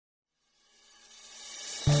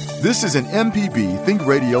This is an MPB Think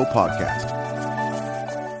Radio podcast.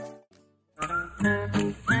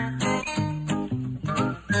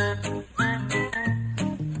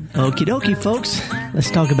 Okie dokie, folks.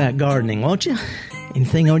 Let's talk about gardening, won't you?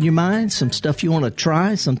 Anything on your mind? Some stuff you want to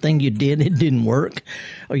try? Something you did, it didn't work?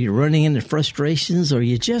 Or you're running into frustrations? Or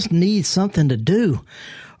you just need something to do?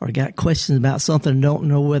 Or got questions about something and don't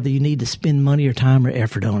know whether you need to spend money or time or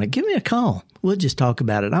effort on it? Give me a call. We'll just talk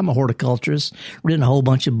about it. I'm a horticulturist, written a whole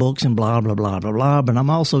bunch of books and blah, blah, blah, blah, blah. But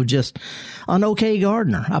I'm also just an okay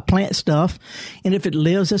gardener. I plant stuff, and if it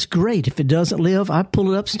lives, that's great. If it doesn't live, I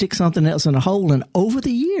pull it up, stick something else in a hole. And over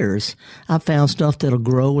the years, I've found stuff that'll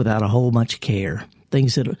grow without a whole bunch of care.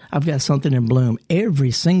 Things that I've got something in bloom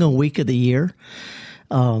every single week of the year.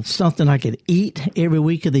 Something I could eat every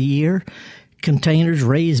week of the year. Containers,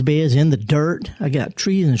 raised beds in the dirt. I got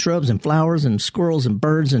trees and shrubs and flowers and squirrels and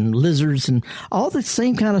birds and lizards and all the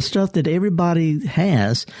same kind of stuff that everybody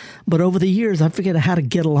has. But over the years, I figured out how to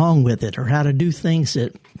get along with it or how to do things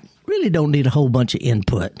that really don't need a whole bunch of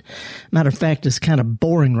input. Matter of fact, it's kind of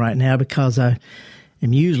boring right now because I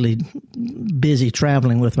am usually busy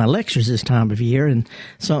traveling with my lectures this time of year. And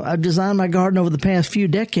so I've designed my garden over the past few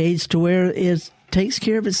decades to where it's takes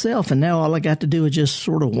care of itself, and now all I got to do is just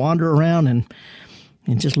sort of wander around and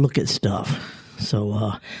just look at stuff.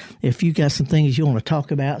 So if you got some things you want to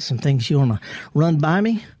talk about, some things you want to run by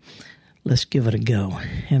me, let's give it a go.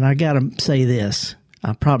 And I got to say this.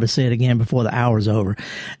 I'll probably say it again before the hour's over.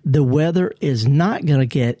 The weather is not going to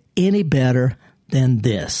get any better than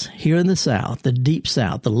this. Here in the South, the deep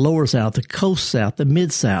South, the lower South, the coast South, the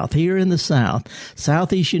mid-South, here in the South,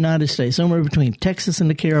 Southeast United States, somewhere between Texas and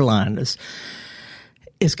the Carolinas.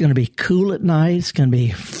 It's going to be cool at night. It's going to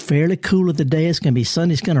be fairly cool at the day. It's going to be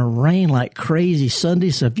Sunday. It's going to rain like crazy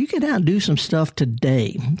Sunday. So if you get out and do some stuff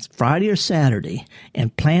today, Friday or Saturday,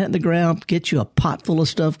 and plant it in the ground, get you a pot full of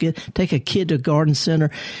stuff, take a kid to a garden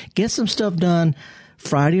center, get some stuff done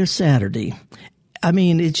Friday or Saturday. I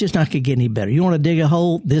mean, it's just not going to get any better. You want to dig a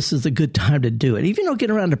hole? This is a good time to do it. Even if you don't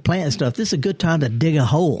get around to planting stuff, this is a good time to dig a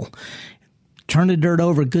hole. Turn the dirt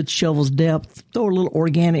over a good shovel's depth, throw a little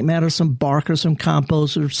organic matter, some bark or some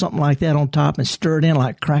compost or something like that on top and stir it in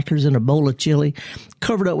like crackers in a bowl of chili.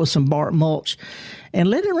 Cover it up with some bark mulch and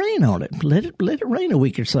let it rain on it. Let it rain a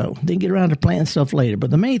week or so. Then get around to planting stuff later.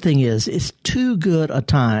 But the main thing is it's too good a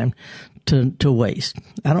time to waste.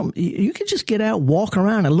 You can just get out, walk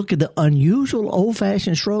around and look at the unusual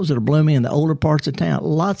old-fashioned shrubs that are blooming in the older parts of town.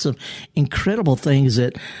 Lots of incredible things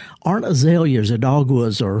that aren't azaleas or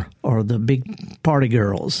dogwoods or the big party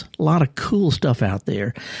girls. A lot of cool stuff out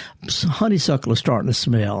there. Honeysuckle is starting to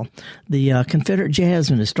smell. The Confederate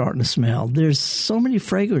jasmine is starting to smell. There's so many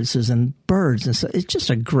fragrances and birds, and so it's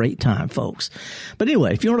just a great time, folks. But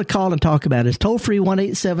anyway, if you want to call and talk about it, it's toll-free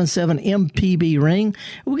 1-877-MPB-RING.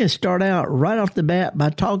 We're going to start out right off the bat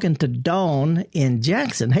by talking to Dawn in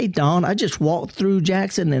Jackson. Hey, Dawn, I just walked through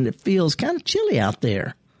Jackson, and it feels kind of chilly out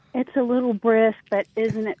there. It's a little brisk, but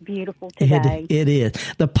isn't it beautiful today? It is.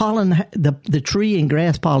 The pollen, the tree and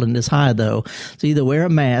grass pollen is high, though. So either wear a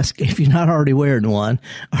mask if you're not already wearing one,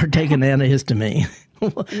 or take an antihistamine.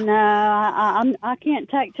 No, I can't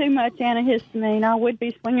take too much antihistamine. I would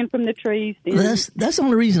be swinging from the trees then. That's the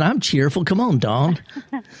only reason I'm cheerful. Come on, Dawn.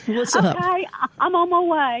 What's up? Okay, I'm on my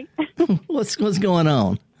way. What's going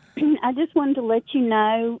on? I just wanted to let you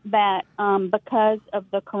know that because of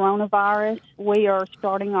the coronavirus, we are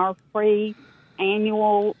starting our free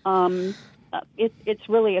annual, it's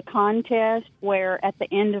really a contest where at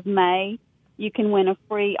the end of May, you can win a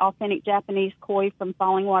free authentic Japanese koi from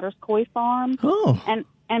Falling Waters Koi Farm. Oh.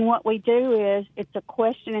 And what we do is it's a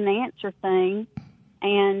question and answer thing,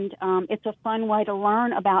 and it's a fun way to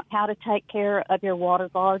learn about how to take care of your water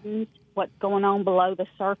gardens, what's going on below the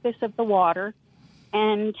surface of the water,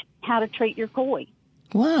 and how to treat your koi.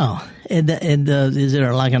 Wow. And is it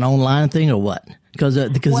like an online thing or what? Because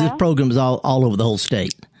this program is all over the whole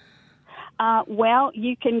state. Well,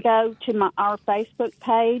 you can go to our Facebook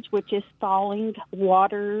page, which is Falling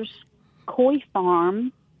Waters Koi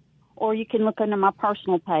Farm, or you can look under my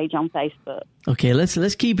personal page on Facebook. Okay,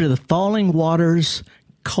 let's keep it to the Falling Waters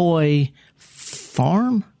Koi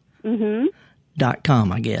Farm. Mm-hmm.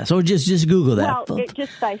 .com, I guess, or just Google that. Well,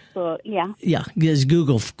 just Facebook, yeah. Yeah, just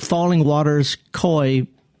Google Falling Waters Koi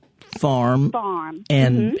Farm,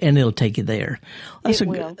 and it'll take you there. That's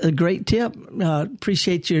a great tip.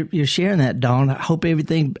 Appreciate your sharing that, Dawn. I hope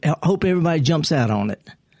everybody jumps out on it.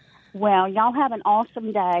 Well, y'all have an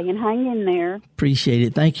awesome day and hang in there. Appreciate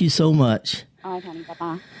it. Thank you so much. All right, honey.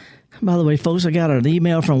 Bye-bye. By the way, folks, I got an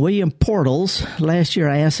email from William Portals. Last year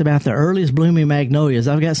I asked about the earliest blooming magnolias.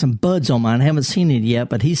 I've got some buds on mine. I haven't seen it yet,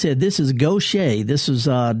 but he said this is Gaucher. This was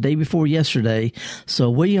day before yesterday. So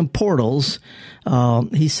William Portals,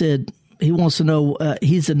 he said he wants to know,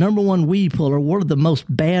 he's the number one weed puller. What are the most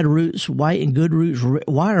bad roots, white and good roots?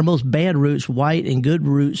 Why are most bad roots white and good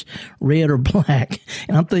roots red or black?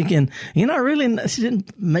 And I'm thinking,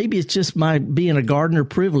 maybe it's just my being a gardener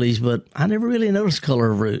privilege, but I never really noticed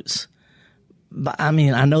color of roots. But, I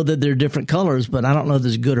mean, I know that they're different colors, but I don't know if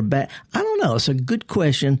there's good or bad. I don't know. It's a good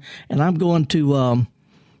question, and I'm going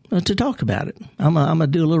to talk about it. I'm gonna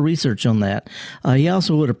do a little research on that. He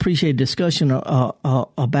also would appreciate discussion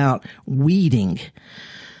about weeding.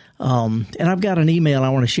 And I've got an email I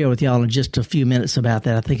want to share with y'all in just a few minutes about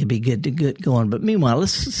that. I think it'd be good to get going. But meanwhile,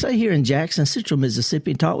 let's stay here in Jackson, Central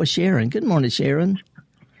Mississippi, and talk with Sharon. Good morning, Sharon.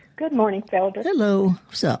 Good morning, Felder. Hello.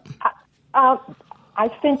 What's up? I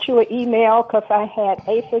sent you an email because I had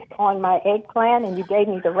aphids on my eggplant, and you gave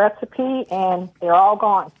me the recipe, and they're all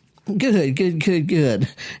gone. Good. Because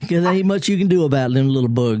there ain't much you can do about them little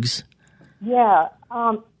bugs. Yeah.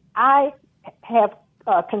 I have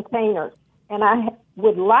containers, and I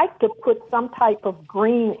would like to put some type of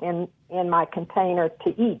green in my container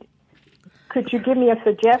to eat. Could you give me a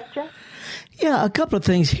suggestion? Yeah, a couple of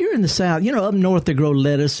things. Here in the South, up north they grow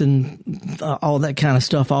lettuce and all that kind of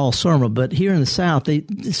stuff all summer. But here in the South,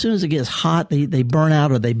 as soon as it gets hot, they burn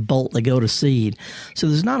out or they bolt, they go to seed. So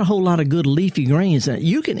there's not a whole lot of good leafy greens.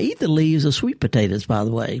 You can eat the leaves of sweet potatoes, by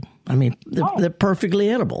the way. I mean, they're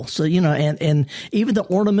perfectly edible. So, and even the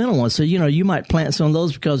ornamental ones. So, you might plant some of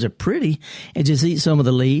those because they're pretty and just eat some of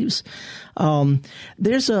the leaves.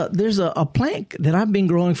 There's a plant that I've been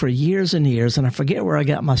growing for years and years, and I forget where I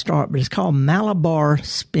got my start, but it's called Malabar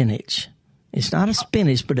spinach. It's not a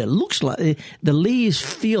spinach, but it looks like the leaves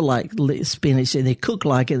feel like spinach, and they cook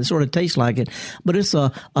like it, and sort of taste like it. But it's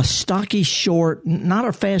a stocky, short, not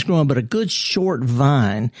a fast growing, but a good short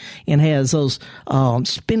vine, and has those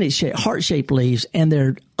spinach heart-shaped leaves, and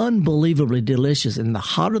they're unbelievably delicious. And the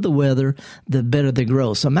hotter the weather, the better they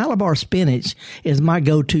grow. So Malabar spinach is my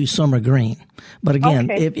go-to summer green. But again,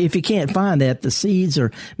 if you can't find that, the seeds,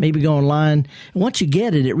 or maybe go online. Once you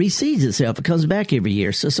get it, it reseeds itself. It comes back every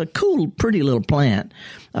year. So it's a cool, pretty little plant.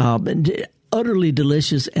 Utterly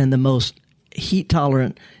delicious and the most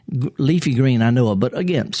heat-tolerant leafy green I know of. But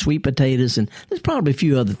again, sweet potatoes, and there's probably a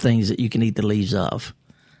few other things that you can eat the leaves of.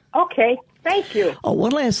 Okay. Thank you. Oh,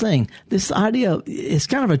 one last thing. This idea, it's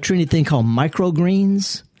kind of a trendy thing called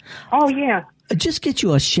microgreens. Oh, yeah. Just get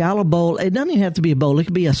you a shallow bowl. It doesn't even have to be a bowl. It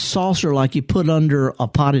could be a saucer like you put under a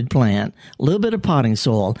potted plant, a little bit of potting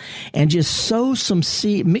soil, and just sow some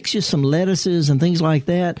seed, mix you some lettuces and things like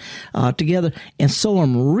that together, and sow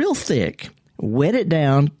them real thick. Wet it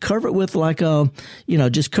down, cover it with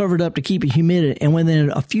just cover it up to keep it humid. And within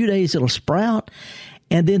a few days, it'll sprout.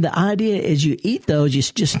 And then the idea is you eat those, you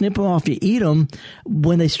just snip them off, you eat them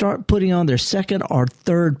when they start putting on their second or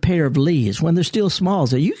third pair of leaves, when they're still small.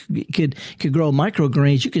 So you could grow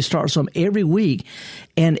microgreens. You could start some every week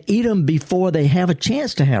and eat them before they have a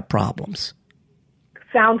chance to have problems.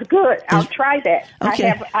 Sounds good. I'll try that.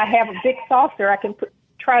 Okay. I have a big saucer I can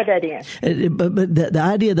try that in. But the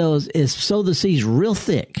idea, though, is sow the seeds real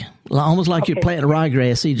thick, almost like you're planting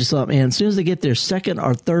ryegrass seeds or something. And as soon as they get their second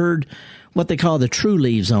or third, what they call the true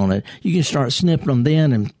leaves on it, you can start snipping them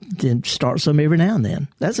then, and then start some every now and then.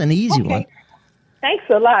 That's an easy one. Thanks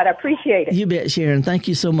a lot. I appreciate it. You bet, Sharon. Thank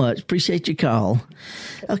you so much. Appreciate your call.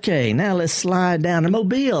 Okay, now let's slide down to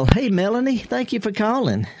Mobile. Hey, Melanie. Thank you for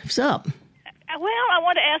calling. What's up? Well, I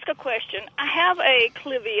want to ask a question. I have a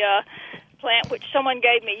clivia plant, which someone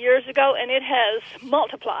gave me years ago, and it has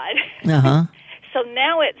multiplied. Uh-huh. So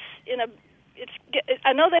now it's in a...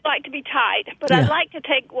 I know they like to be tight, but I'd like to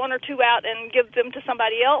take one or two out and give them to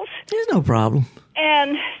somebody else. There's no problem.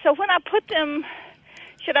 And so when I put them,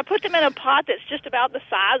 should I put them in a pot that's just about the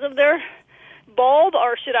size of their bulb,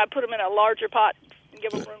 or should I put them in a larger pot and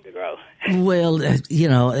give them room to grow? Well, two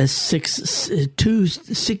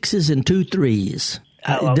sixes and 2 3s.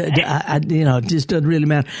 It just doesn't really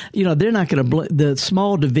matter. They're not going to the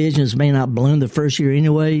small divisions may not bloom the first year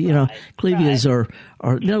anyway. Clivias are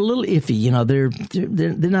they're a little iffy. They're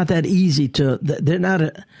not that easy to. They're not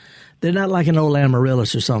like an old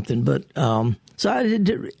amaryllis or something. But so I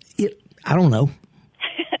don't know.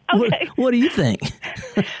 Okay. What do you think?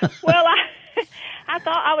 Well,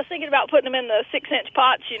 I was thinking about putting them in the 6-inch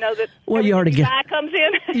pots. That you already got comes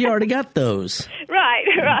in. You already got those.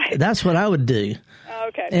 Right. That's what I would do.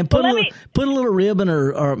 Okay. And put a little ribbon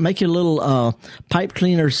or make your little pipe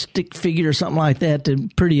cleaner stick figure or something like that to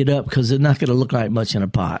pretty it up, because it's not going to look like much in a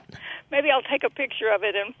pot. maybe I'll take a picture of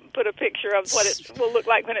it and put a picture of what it will look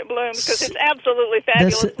like when it blooms, because it's absolutely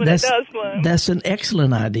fabulous when it does bloom. That's an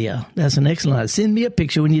excellent idea. Send me a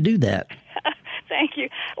picture when you do that. Thank you.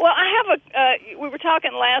 Well, I have we were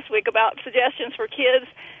talking last week about suggestions for kids.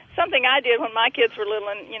 Something I did when my kids were little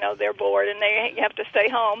and, they're bored and they have to stay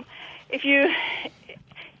home. If you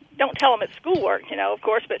don't tell them it's schoolwork, of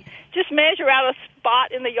course, but just measure out a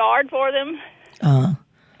spot in the yard for them.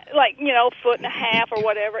 Like, foot and a half or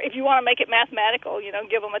whatever. If you want to make it mathematical,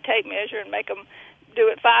 give them a tape measure and make them do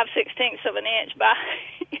it 5/16 of an inch by,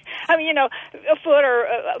 a foot or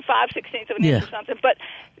 5/16 of an inch or something. But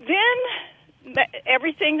then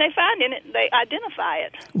everything they find in it, they identify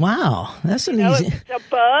it. Wow, that's an easy. If it's a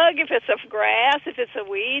bug, if it's a grass, if it's a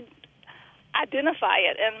weed, identify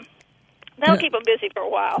it, and that'll keep them busy for a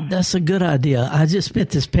while. That's a good idea. I just spent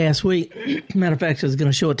this past week. Matter of fact, I was going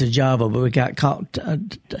to show it to Java, but we got caught.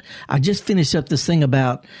 I just finished up this thing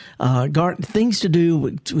about things to do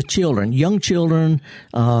with children, young children,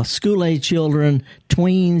 school-age children,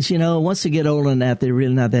 tweens. Once they get older than that, they're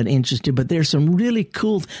really not that interested. But there's some really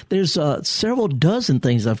cool. There's several dozen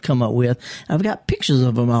things I've come up with. I've got pictures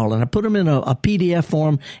of them all, and I put them in a PDF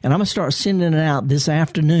form, and I'm going to start sending it out this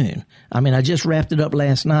afternoon. I just wrapped it up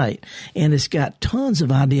last night. And it's got tons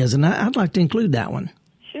of ideas, and I'd like to include that one.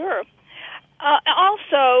 Sure.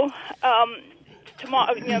 Also,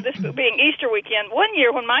 tomorrow, this being Easter weekend, one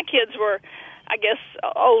year when my kids were, I guess,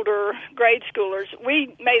 older grade schoolers,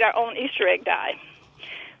 we made our own Easter egg dye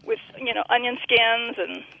with, onion skins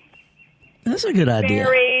and that's a good idea.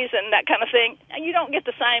 Berries and that kind of thing. You don't get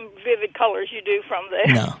the same vivid colors you do from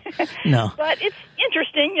the... No. But it's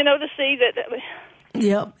interesting, to see that...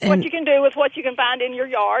 Yep. What you can do with what you can find in your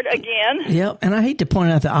yard, again. Yep. And I hate to point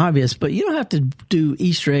out the obvious, but you don't have to do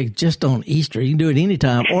Easter eggs just on Easter. You can do it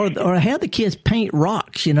anytime. Or have the kids paint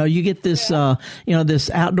rocks. You get this, this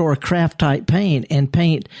outdoor craft type paint and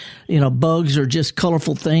paint, bugs or just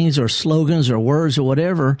colorful things or slogans or words or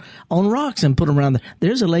whatever on rocks and put them around.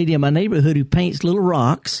 There's a lady in my neighborhood who paints little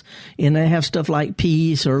rocks, and they have stuff like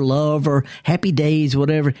peace or love or happy days,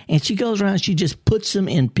 whatever. And she goes around, she just puts them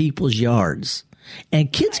in people's yards.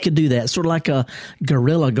 And kids could do that, sort of like a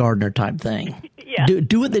guerrilla gardener type thing. Yeah.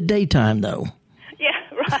 Do it in the daytime, though. Yeah,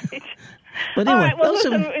 right. But anyway, all right, well,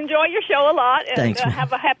 listen, enjoy your show a lot, and thanks,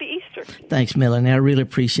 have a happy Easter. Thanks, Melanie. I really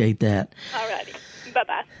appreciate that. All righty.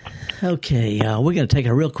 Bye-bye. Okay, we're going to take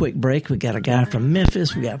a real quick break. We got a guy from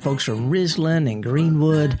Memphis. We got folks from Ridgeland and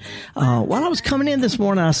Greenwood. While I was coming in this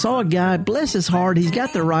morning, I saw a guy, bless his heart, he's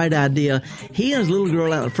got the right idea. He and his little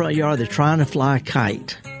girl out in the front yard, they're trying to fly a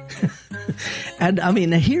kite. And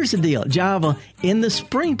now here's the deal, Java. In the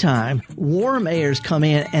springtime, warm airs come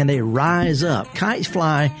in and they rise up. Kites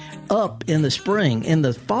fly up in the spring. In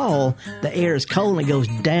the fall, the air is cold and it goes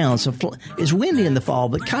down. So it's windy in the fall,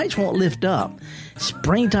 but kites won't lift up.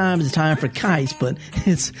 Springtime is the time for kites, but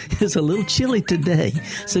it's a little chilly today.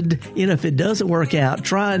 So, if it doesn't work out,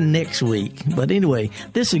 try next week. But anyway,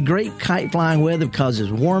 this is great kite flying weather because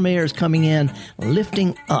there's warm air is coming in,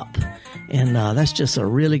 lifting up. And that's just a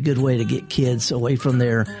really good way to get kids away from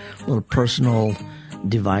their little personal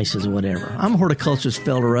devices or whatever. I'm horticulturist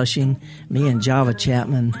Felder Rushing, me and Java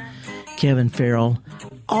Chapman, Kevin Farrell,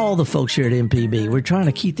 all the folks here at MPB. We're trying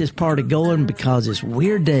to keep this party going because it's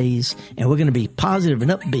weird days, and we're going to be positive and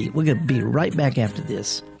upbeat. We're going to be right back after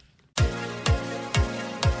this.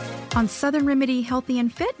 On Southern Remedy Healthy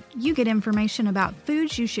and Fit, you get information about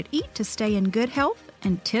foods you should eat to stay in good health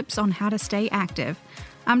and tips on how to stay active.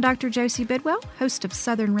 I'm Dr. Josie Bidwell, host of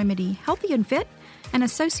Southern Remedy Healthy and Fit, and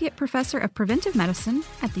Associate Professor of Preventive Medicine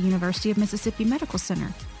at the University of Mississippi Medical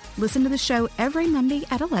Center. Listen to the show every Monday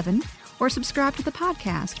at 11, or subscribe to the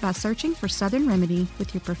podcast by searching for Southern Remedy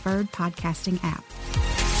with your preferred podcasting app.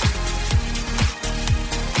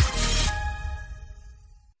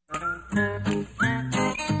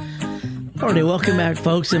 All right, welcome back,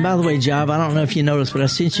 folks. And by the way, Java, I don't know if you noticed, but I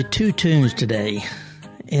sent you 2 tunes today.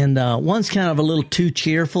 And one's kind of a little too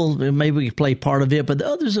cheerful. Maybe we could play part of it, but the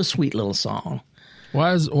other's a sweet little song.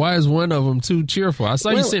 Why is one of them too cheerful? I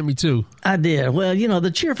saw you sent me 2. I did. Well,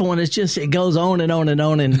 the cheerful one is just, it goes on and on and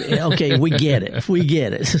on. And okay, we get it. We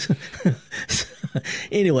get it.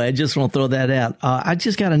 Anyway, I just want to throw that out. I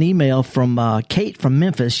just got an email from Kate from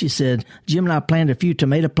Memphis. She said, Jim and I planted a few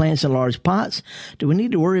tomato plants in large pots. Do we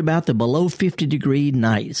need to worry about the below 50-degree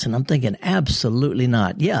nights? And I'm thinking, absolutely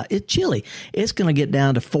not. Yeah, it's chilly. It's going to get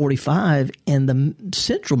down to 45 in the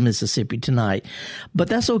central Mississippi tonight. But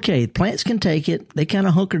that's okay. Plants can take it. They kind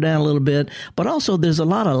of hunker down a little bit. But also, there's a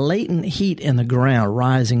lot of latent heat in the ground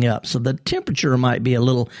rising up. So the temperature might be a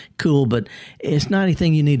little cool, but it's not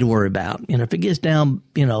anything you need to worry about. If it gets down,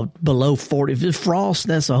 below 40, if it's frost,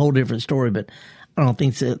 that's a whole different story, but I don't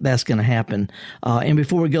think that's going to happen. And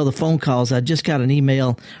before we go to the phone calls, I just got an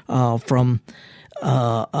email from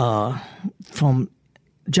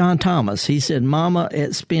John Thomas. He said, Mama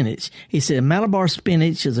at spinach. He said, Malabar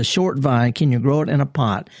spinach is a short vine. Can you grow it in a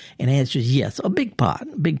pot? And the answer is yes. A big pot.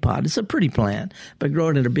 It's a pretty plant, but grow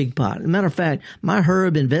it in a big pot. As a matter of fact, my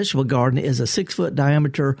herb and vegetable garden is a 6-foot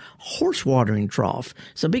diameter horse watering trough.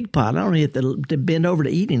 It's a big pot. I don't have to bend over to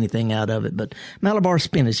eat anything out of it, but Malabar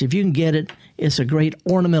spinach, if you can get it, it's a great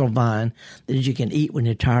ornamental vine that you can eat when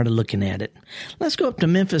you're tired of looking at it. Let's go up to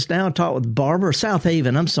Memphis now and talk with Barbara. South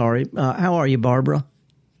Haven, I'm sorry. How are you, Barbara?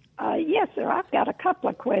 Yes, sir. I've got a couple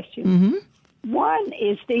of questions. Mm-hmm. One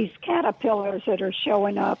is these caterpillars that are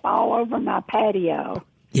showing up all over my patio.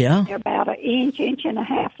 Yeah. They're about an inch and a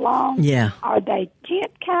half long. Yeah. Are they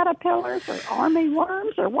tent caterpillars or army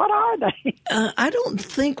worms, or what are they? I don't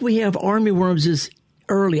think we have army worms as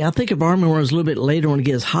early. I think of army worms a little bit later when it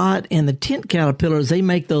gets hot. And the tent caterpillars, they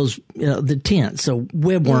make those, the tents. So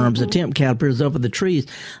webworms, the tent caterpillars up in the trees.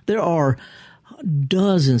 There are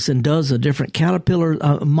dozens and dozens of different caterpillars,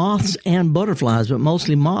 moths and butterflies, but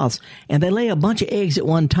mostly moths. And they lay a bunch of eggs at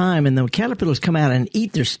one time, and the caterpillars come out and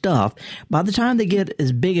eat their stuff. By the time they get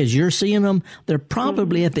as big as you're seeing them, they're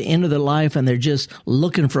probably at the end of their life, and they're just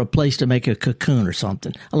looking for a place to make a cocoon or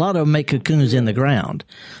something. A lot of them make cocoons in the ground.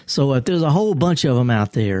 So if there's a whole bunch of them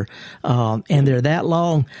out there, and they're that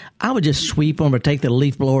long, I would just sweep them or take the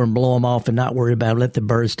leaf blower and blow them off and not worry about it. Let the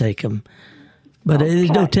birds take them. But there's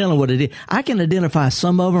no telling what it is. I can identify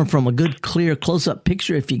some of them from a good, clear, close-up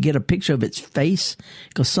picture if you get a picture of its face.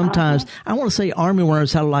 Because sometimes, I want to say army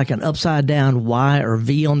worms have like an upside-down Y or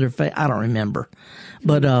V on their face. I don't remember.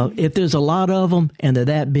 But if there's a lot of them and they're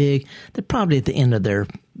that big, they're probably at the end of their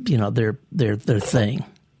thing.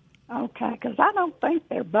 Okay, because I don't think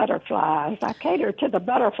they're butterflies. I cater to the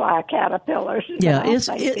butterfly caterpillars. Yeah,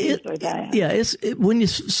 when you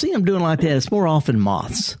see them doing like that, it's more often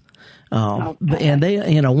moths. And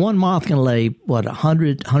they, one moth can lay,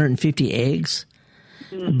 100, 150 eggs.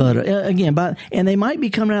 Mm-hmm. But again, and they might be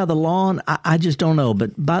coming out of the lawn. I just don't know.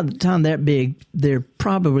 But by the time they're big, they're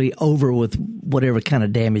probably over with whatever kind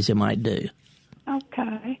of damage it might do.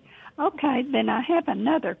 Okay. Then I have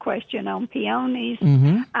another question on peonies.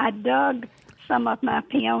 Mm-hmm. I dug some of my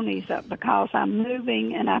peonies up because I'm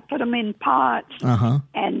moving, and I put them in pots. Uh-huh.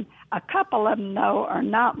 And a couple of them, though, are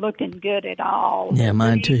not looking good at all. Yeah,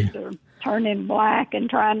 mine too. They're turning black and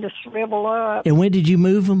trying to shrivel up. And when did you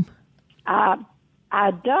move them?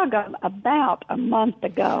 I dug them about a month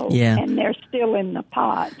ago, and they're still in the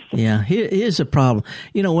pots. Yeah, here's the problem.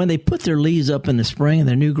 When they put their leaves up in the spring and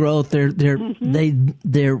their new growth,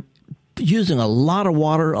 they're using a lot of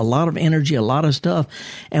water, a lot of energy, a lot of stuff.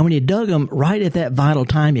 And when you dug them right at that vital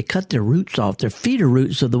time, you cut their roots off, their feeder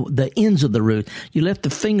roots, of the ends of the root. You left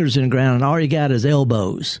the fingers in the ground, and all you got is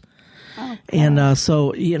elbows. Okay. And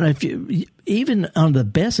so, if you, even on the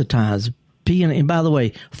best of times, and by the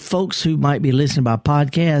way, folks who might be listening by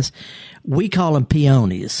podcast, we call them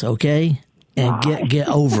peonies, okay? And get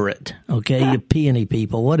over it, okay? You peony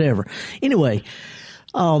people, whatever. Anyway,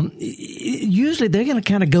 usually they're going to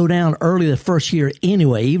kind of go down early the first year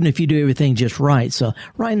anyway, even if you do everything just right. So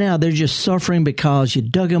right now they're just suffering because you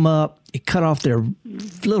dug them up, you cut off their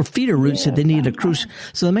little feeder roots that they need to cruise.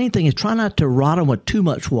 So the main thing is try not to rot them with too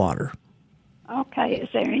much water. Okay, is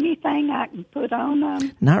there anything I can put on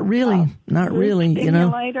them? Not really, root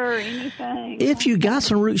stimulator or anything? If you got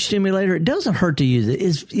some root stimulator, it doesn't hurt to use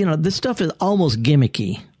it. This stuff is almost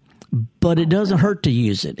gimmicky, but it doesn't hurt to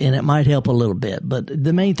use it, and it might help a little bit. But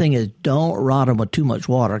the main thing is don't rot them with too much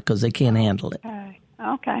water because they can't handle it.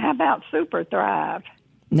 Okay, how about Super Thrive?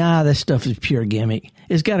 Nah, that stuff is pure gimmick.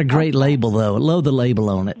 It's got a great label, though. Load the label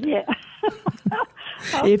on it. Yeah.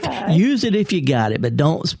 Use it if you got it, but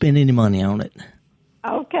don't spend any money on it.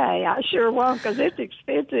 Okay, I sure won't because it's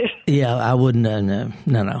expensive. Yeah, I wouldn't.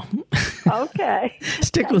 No. Okay.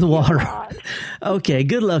 Stick with water. Okay,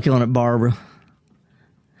 good luck on it, Barbara.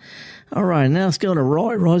 All right, now let's go to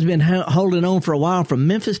Roy. Roy's been holding on for a while from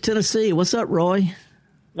Memphis, Tennessee. What's up, Roy?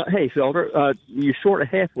 Hey, Felder. You sort of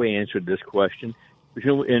halfway answered this question.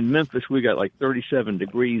 In Memphis, we got like 37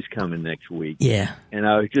 degrees coming next week. Yeah. And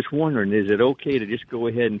I was just wondering, is it okay to just go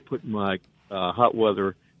ahead and put my hot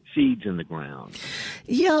weather seeds in the ground?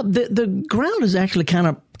 Yeah, the ground is actually kind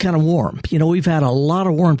of warm. We've had a lot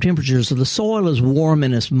of warm temperatures, so the soil is warm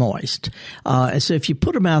and it's moist. And so if you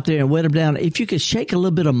put them out there and wet them down, if you could shake a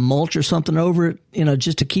little bit of mulch or something over it,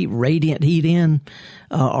 just to keep radiant heat in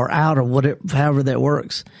or out or whatever, however that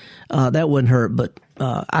works, that wouldn't hurt. But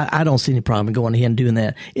I don't see any problem in going ahead and doing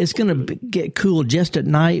that. It's going to get cool just at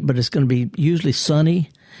night, but it's going to be usually sunny,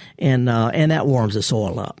 and that warms the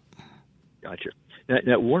soil up. Gotcha.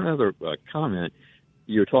 Now one other comment.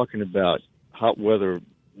 You're talking about hot weather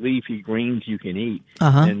leafy greens you can eat.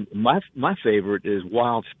 And my favorite is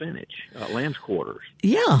wild spinach, lamb's quarters.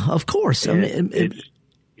 Yeah, of course. I mean,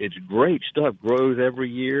 it's great stuff. Grows every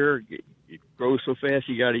year. It grows so fast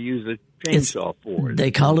you got to use a chainsaw for it.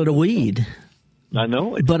 They call it a weed. I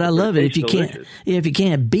know, but I love it. If you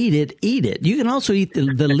can't beat it, eat it. You can also eat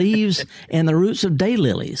the leaves and the roots of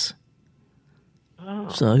daylilies. Oh.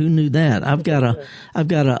 So who knew that? I've got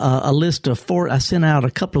a list of I sent out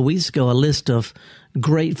a couple of weeks ago a list of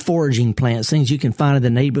great foraging plants, things you can find in the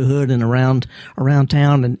neighborhood and around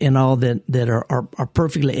town, and all that are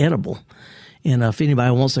perfectly edible. And if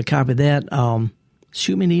anybody wants a copy of that,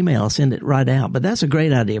 shoot me an email. I'll send it right out. But that's a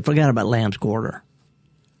great idea. Forgot about lamb's quarter.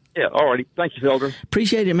 Yeah, all righty. Thank you, Felder.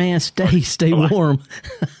 Appreciate it, man. Stay warm.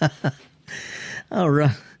 All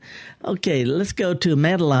right. Okay, let's go to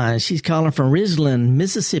Madeline. She's calling from Ridgeland,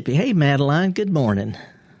 Mississippi. Hey, Madeline. Good morning.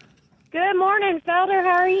 Good morning, Felder.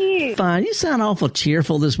 How are you? Fine. You sound awful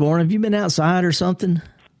cheerful this morning. Have you been outside or something?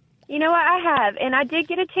 You know what? I have, and I did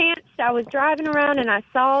get a chance. I was driving around, and I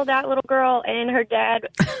saw that little girl and her dad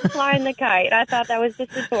flying the kite. I thought that was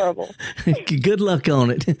just adorable. Good luck on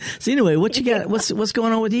it. So anyway, what you got? What's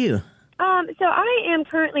going on with you? So I am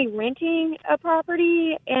currently renting a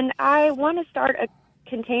property, and I want to start a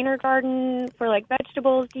container garden for like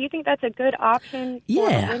vegetables. Do you think that's a good option?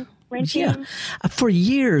 Yeah. Renting? Yeah. For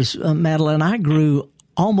years, Madeline, I grew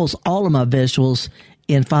almost all of my vegetables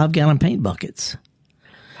in 5-gallon paint buckets.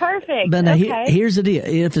 Perfect. But now okay. Here's the deal.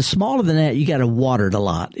 If it's smaller than that, you got to water it a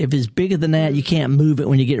lot. If it's bigger than that, you can't move it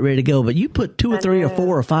when you get ready to go. But you put 2 or 3 or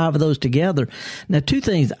 4 or 5 of those together. Now, 2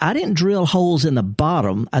 things. I didn't drill holes in the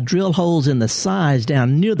bottom. I drilled holes in the sides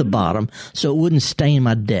down near the bottom so it wouldn't stain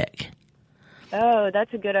my deck. Oh,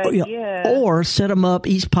 that's a good idea. Or set them up,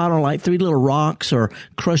 each pot on like 3 little rocks or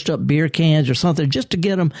crushed up beer cans or something, just to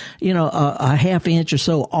get them, a half inch or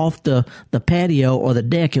so off the patio or the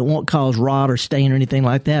deck. It won't cause rot or stain or anything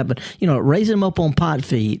like that. But, raise them up on pot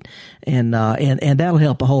feet and that'll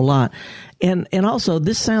help a whole lot. And also,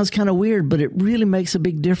 this sounds kind of weird, but it really makes a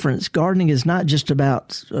big difference. Gardening is not just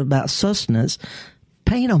about sustenance.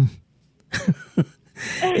 Paint them.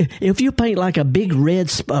 If you paint like a big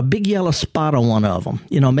yellow spot on one of them,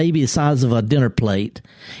 maybe the size of a dinner plate,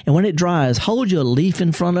 and when it dries, hold your leaf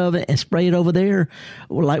in front of it and spray it over there.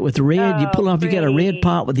 Like with the red, you pull off, you got a red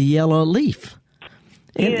pot with a yellow leaf.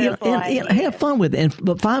 And have fun with it.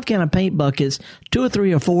 But 5-gallon paint buckets, 2 or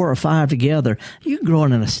 3 or 4 or 5 together, you can grow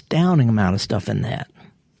an astounding amount of stuff in that.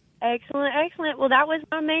 Excellent, excellent. Well, that was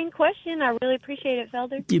my main question. I really appreciate it,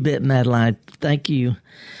 Felder. You bet, Madeline. Thank you.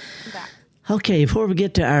 Bye. Okay, before we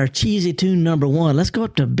get to our cheesy tune number 1, let's go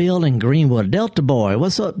up to Bill in Greenwood. Delta Boy,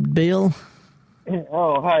 what's up, Bill?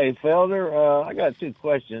 Oh, hi, Felder. I got 2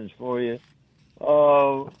 questions for you.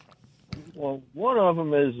 Well, one of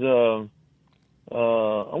them is I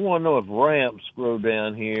want to know if ramps grow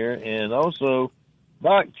down here, and also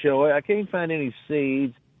bok choy. I can't find any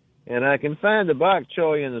seeds, and I can find the bok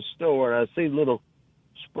choy in the store, and I see little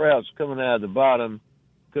sprouts coming out of the bottom.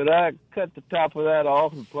 Could I cut the top of that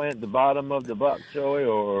off and plant the bottom of the bok choy,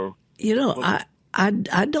 or?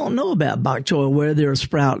 I don't know about bok choy, where there's a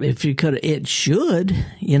sprout. If you could, it should,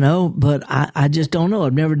 but I just don't know.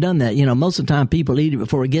 I've never done that. Most of the time people eat it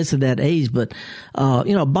before it gets to that age. But,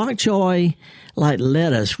 bok choy, like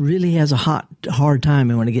lettuce, really has a hard time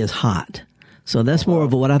when it gets hot. So that's more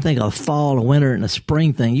of what I think a fall, a winter, and a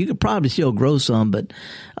spring thing. You could probably still grow some, but,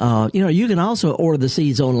 you can also order the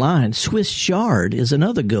seeds online. Swiss chard is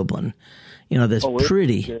another good one, that's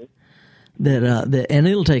pretty. Okay. And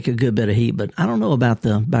it'll take a good bit of heat, but I don't know about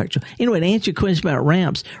the bok choy. Anyway, to answer your question about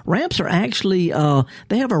ramps are actually,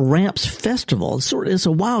 they have a ramps festival. It's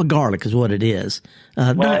a wild garlic is what it is.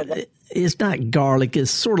 It's not garlic.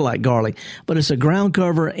 It's sort of like garlic, but it's a ground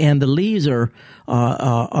cover, and the leaves are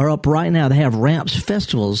up right now. They have ramps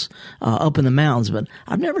festivals up in the mountains, but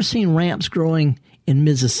I've never seen ramps growing in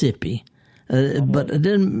Mississippi. But it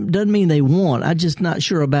doesn't mean they won't. I'm just not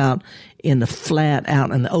sure about in the flat,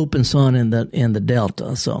 out in the open sun in the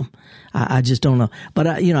Delta. So I just don't know. But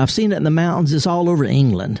I've seen it in the mountains. It's all over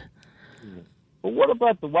England. Well, what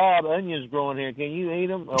about the wild onions growing here? Can you eat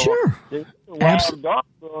them? Sure. Wild garlic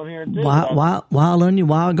growing here too. Wild onion,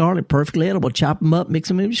 wild garlic, perfectly edible. Chop them up, mix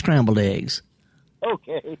them in with scrambled eggs.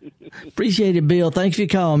 Okay. Appreciate it, Bill. Thanks for your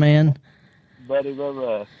call, man. Buddy,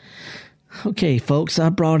 bye-bye. Okay, folks, I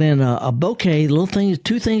brought in a bouquet, 2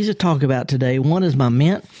 things to talk about today. One is my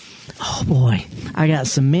mint. Oh, boy. I got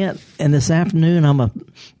cement, and this afternoon I'm going to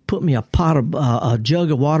put me a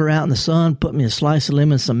jug of water out in the sun, put me a slice of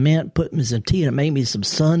lemon cement, put me some tea, and it made me some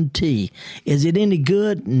sun tea. Is it any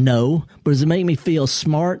good? No. But does it make me feel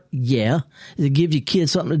smart? Yeah. Does it give you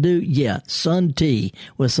kids something to do? Yeah. Sun tea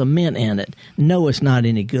with cement in it. No, it's not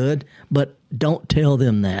any good, but don't tell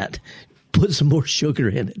them that. Put some more sugar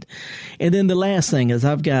in it. And then the last thing is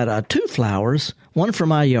I've got 2 flowers, one from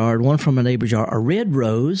my yard, one from a neighbor's yard, a red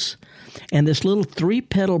rose, and this little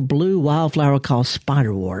 3-petal blue wildflower called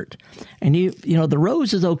spiderwort. And you know, the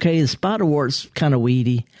rose is okay. The spiderwort's kind of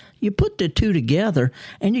weedy. You put the 2 together,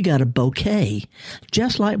 and you got a bouquet,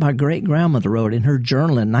 just like my great-grandmother wrote in her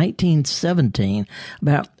journal in 1917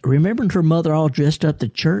 about remembering her mother all dressed up to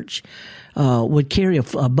church, would carry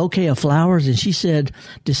a bouquet of flowers, and she said,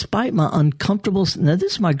 despite my uncomfortable, now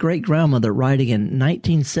this is my great-grandmother writing in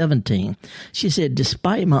 1917, she said,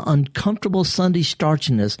 despite my uncomfortable Sunday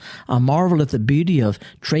starchiness, I marvel at the beauty of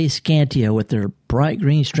Triscantia with their bright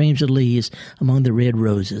green streams of leaves among the red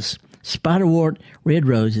roses. Spiderwort, red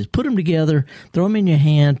roses, put them together, throw them in your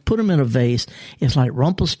hand, put them in a vase. It's like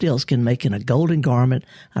Rumpelstiltskin making a golden garment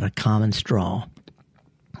out of common straw.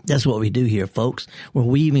 That's what we do here, folks. We're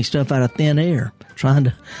weaving stuff out of thin air, trying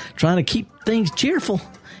to keep things cheerful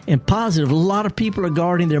and positive. A lot of people are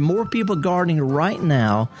gardening. There are more people gardening right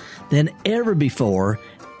now than ever before,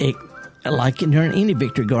 like during any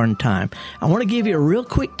Victory Garden time. I want to give you a real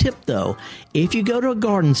quick tip, though. If you go to a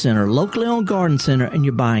garden center, locally owned garden center, and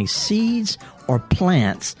you're buying seeds or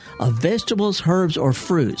plants of vegetables, herbs, or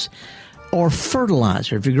fruits, or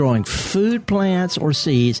fertilizer, if you're growing food plants or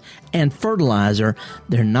seeds and fertilizer,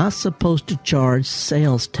 they're not supposed to charge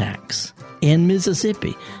sales tax. In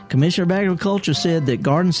Mississippi, Commissioner of Agriculture said that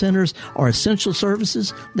garden centers are essential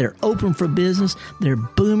services. They're open for business. They're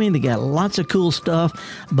booming. They got lots of cool stuff,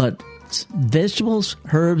 but vegetables,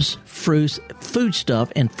 herbs, fruits, food stuff,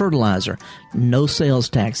 and fertilizer, no sales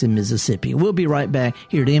tax in Mississippi. We'll be right back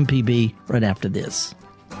here at MPB right after this.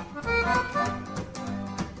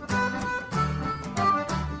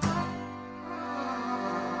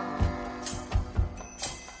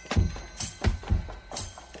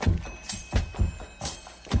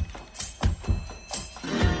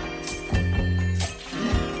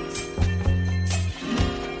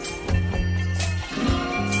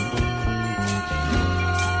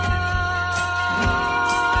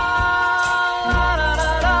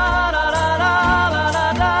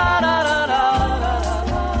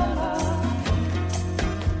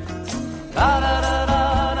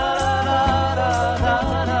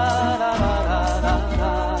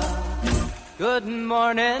 Good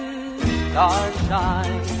morning,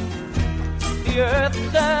 starshine. The earth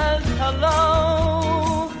says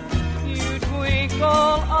hello. You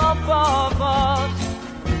twinkle above us,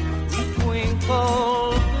 we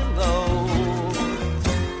twinkle below.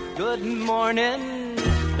 Good morning,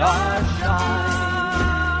 starshine.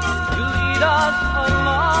 You lead us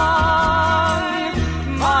along,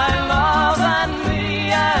 my love and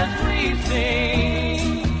me, as we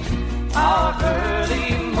sing our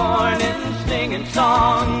early morning singing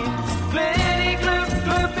song. Flitty, gloop,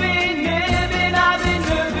 gloopy, nibby, nabby,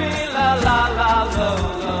 nibby, la, la, la, lo,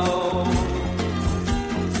 lo.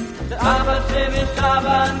 Abba, sibby,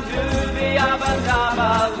 saba, dooby, abba, dabba,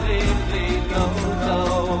 libby, lo, lo.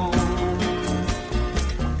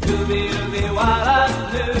 Dooby, dooby, walla,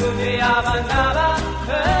 dooby, abba, dabba,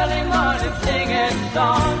 early morning singing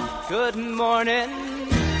song. Good morning,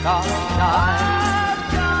 starshine.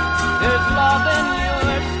 There's love in your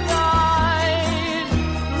skies,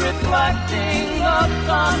 reflecting the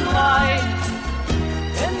sunlight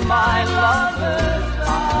in my lover's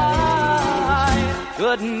eyes.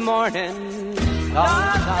 Good morning,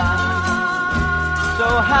 sunshine. So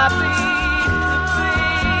happy to be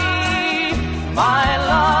my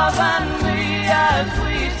love and me as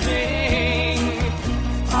we sing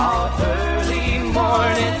our early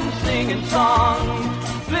morning singing song.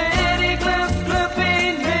 Flitty, gloop,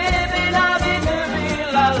 gloopy, nibby, nabby,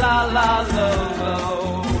 nibby, la, la, la, lo,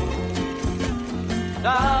 lo.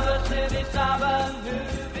 Dabba, sibby, sabba,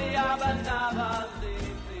 nibby, abba, dabba,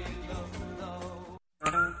 libby, lo,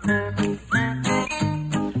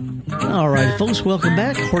 lo. All right, folks, welcome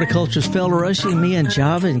back. Horticulture's Fellow Rushing, me and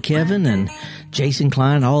Java and Kevin and Jason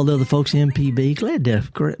Klein, all the other folks in MPB. Glad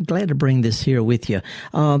to bring this here with you.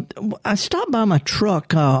 I stopped by my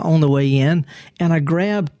truck on the way in, and I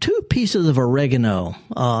grabbed 2 pieces of oregano.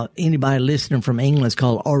 Anybody listening from England is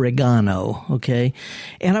called oregano, okay?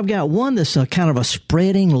 And I've got one that's kind of a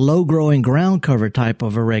spreading, low-growing ground cover type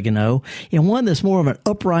of oregano, and one that's more of an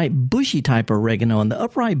upright, bushy type of oregano. And the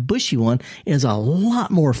upright, bushy one is a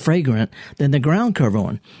lot more fragrant than the ground cover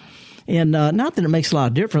one. And not that it makes a lot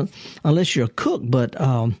of difference unless you're a cook, but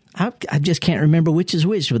I just can't remember which is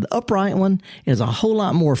which. But the upright one is a whole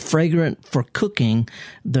lot more fragrant for cooking.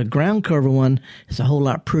 The ground cover one is a whole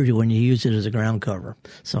lot prettier when you use it as a ground cover.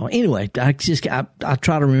 So anyway, I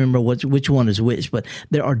try to remember which one is which. But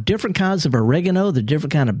there are different kinds of oregano, the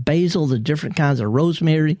different kind of basil, the different kinds of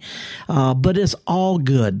rosemary. But it's all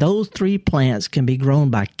good. Those 3 plants can be grown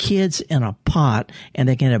by kids in a pot, and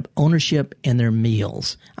they can have ownership in their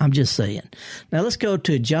meals. I'm just saying. Now let's go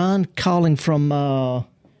to John calling from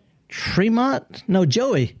Tremont? No,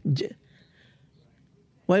 Joey.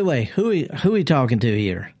 Wait. Who are we talking to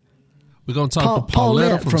here? We're going to talk to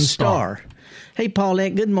Paulette from Star. Hey,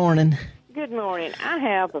 Paulette, good morning. Good morning. I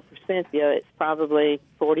have a forsythia. It's probably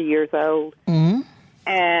 40 years old. Mm-hmm.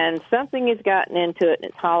 And something has gotten into it, and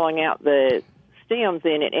it's hollowing out the stems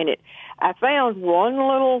in it. And I found one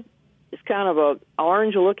little, it's kind of a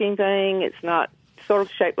orange-looking thing. It's not sort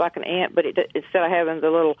of shaped like an ant, but instead of having the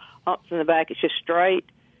little humps in the back, it's just straight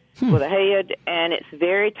with a head, and it's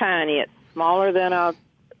very tiny. It's smaller than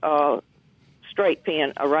a straight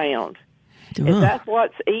pin around. Is that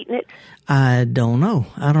what's eating it? I don't know.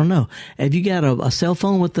 Have you got a cell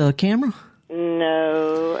phone with a camera?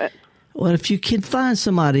 No. Well, if you can find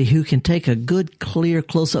somebody who can take a good, clear,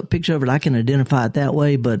 close-up picture of it, I can identify it that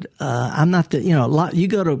way. But I'm not you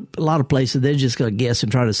go to a lot of places, they're just going to guess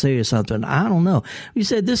and try to say or something. I don't know. You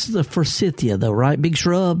said this is a forsythia, though, right? Big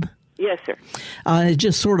shrub? Yes, sir. It's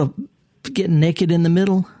just sort of getting naked in the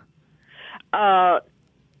middle?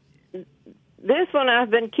 This one I've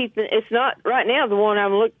been keeping. It's not right now. The one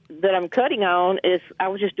that I'm cutting on is. I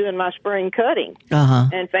was just doing my spring cutting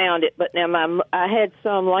and found it. But now I had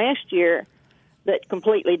some last year that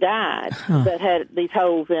completely died that had these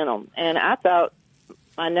holes in them, and I thought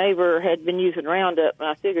my neighbor had been using Roundup, and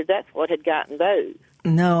I figured that's what had gotten those.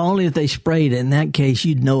 No, only if they sprayed it. In that case,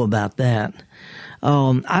 you'd know about that.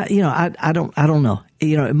 I don't know.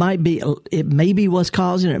 It may be what's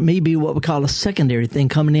causing it. It may be what we call a secondary thing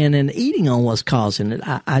coming in and eating on what's causing it.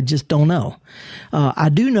 I just don't know. I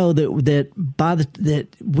do know that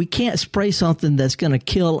we can't spray something that's going to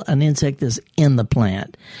kill an insect that's in the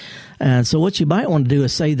plant. And so what you might want to do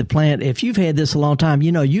is save the plant. If you've had this a long time,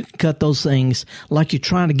 you can cut those things like you're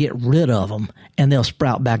trying to get rid of them, and they'll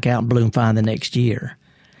sprout back out and bloom fine the next year.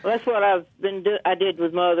 Well, that's what I've been I did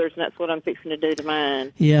with mothers, and that's what I'm fixing to do to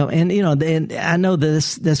mine. Yeah, and and I know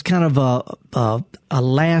that's kind of a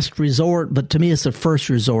last resort, but to me it's a first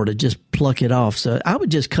resort to just pluck it off. So I would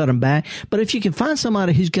just cut them back. But if you can find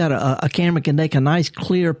somebody who's got a camera can take a nice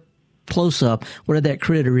clear close up where that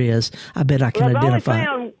critter is, I bet I can identify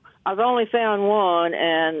it. I've only found one,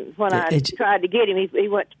 and when I tried to get him, he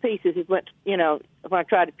went to pieces. He went, when I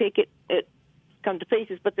tried to pick it, it come to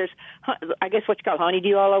pieces. But there's, I guess what you call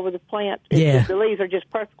honeydew all over the plant. Yeah, the leaves are just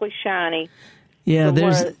perfectly shiny. Yeah,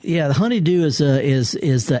 the honeydew is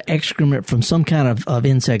the excrement from some kind of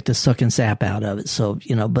insect that's sucking sap out of it. So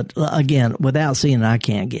but again, without seeing it, I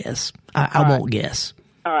can't guess. I won't guess.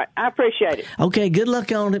 All right, I appreciate it. Okay, good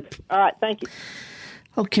luck on it. All right, thank you.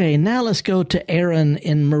 Okay, now let's go to Aaron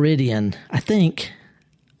in Meridian. I think.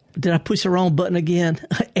 Did I push the wrong button again?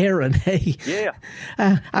 Aaron, hey. Yeah.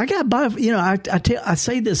 I got by, I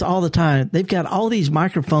say this all the time. They've got all these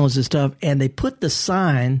microphones and stuff, and they put the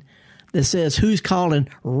sign that says who's calling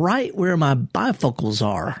right where my bifocals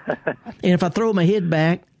are. And if I throw my head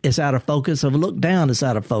back, it's out of focus. If I look down, it's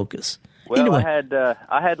out of focus. Well, anyway,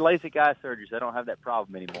 I had LASIK eye surgery, so I don't have that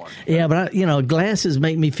problem anymore. Yeah, but glasses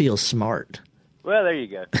make me feel smart. Well, there you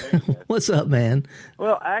go. What's up, man?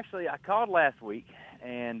 Well, actually, I called last week,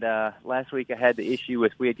 and last week I had the issue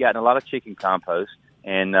with we had gotten a lot of chicken compost,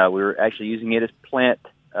 and we were actually using it as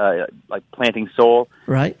planting soil.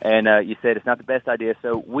 Right. And you said it's not the best idea.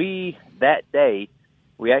 So that day,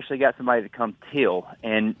 we actually got somebody to come till,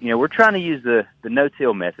 and we're trying to use the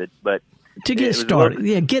no-till method, but to get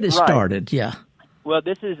started, get it started, yeah. Well,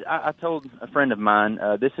 this is I told a friend of mine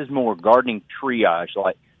this is more gardening triage,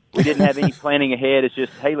 like. We didn't have any planning ahead. It's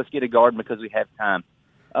just, hey, let's get a garden because we have time.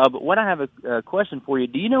 But what I have a question for you,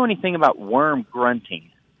 do you know anything about worm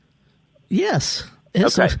grunting? Yes.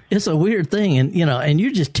 It's a weird thing, and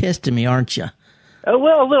you're just testing me, aren't you?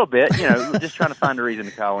 Well, a little bit, just trying to find a reason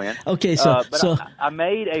to call in. Okay, I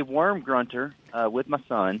made a worm grunter with my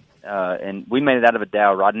son, and we made it out of a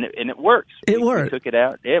dowel rod, and it works. It worked. We took it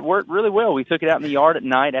out. It worked really well. We took it out in the yard at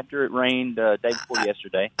night after it rained day before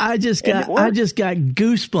yesterday. I just got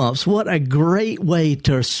goosebumps. What a great way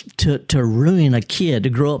to ruin a kid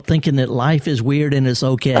to grow up thinking that life is weird and it's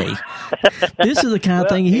okay. This is the kind of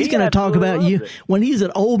thing he's going to talk about you when he's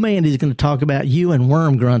an old man. He's going to talk about you and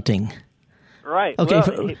worm grunting. Right.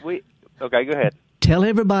 Okay. Well, okay, go ahead. Tell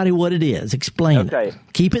everybody what it is. Explain it.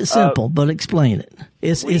 Keep it simple, but explain it.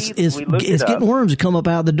 It's getting worms that come up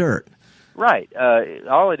out of the dirt. Right.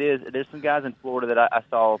 All it is, there's some guys in Florida that I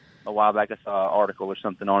saw a while back. I saw an article or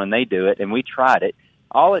something on, and they do it, and we tried it.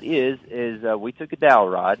 All it is we took a dowel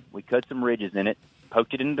rod, we cut some ridges in it,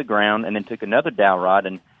 poked it into the ground, and then took another dowel rod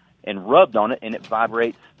and rubbed on it, and it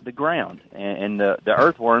vibrates the ground. And the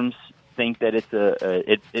earthworms think that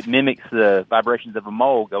it mimics the vibrations of a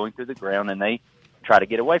mole going through the ground, and they try to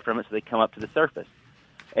get away from it, so they come up to the surface.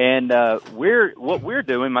 And what we're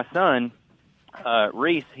doing, my son,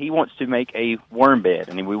 Reese, he wants to make a worm bed,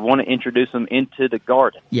 and we want to introduce them into the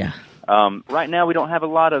garden. Yeah. Right now, we don't have a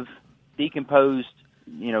lot of decomposed,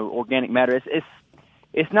 organic matter.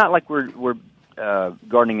 It's not like we're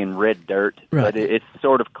gardening in red dirt, but it's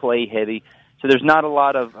sort of clay heavy. So there's not a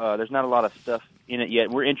lot of stuff in it yet.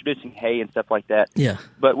 We're introducing hay and stuff like that. Yeah.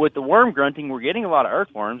 But with the worm grunting, we're getting a lot of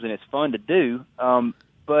earthworms, and it's fun to do.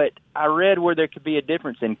 But I read where there could be a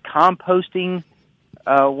difference in composting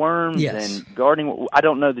worms and gardening. I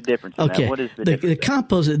don't know the difference in that. What is the difference? The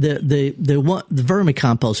compost, the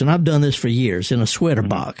vermicompost, and I've done this for years in a sweater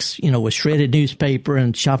box, with shredded newspaper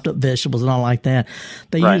and chopped up vegetables and all like that.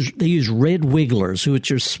 They use red wigglers,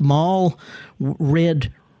 which are small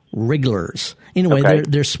red wrigglers. Anyway,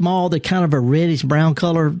 they're small. They're kind of a reddish brown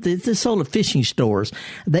color. They're sold at fishing stores.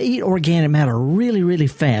 They eat organic matter really, really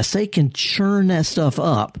fast. They can churn that stuff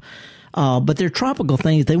up. But they're tropical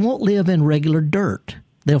things. They won't live in regular dirt.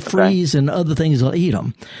 They'll freeze and other things will eat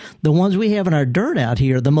them. The ones we have in our dirt out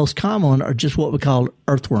here, the most common are just what we call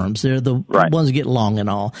earthworms. They're the ones that get long and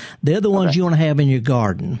all. They're the ones you want to have in your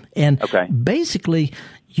garden. And basically,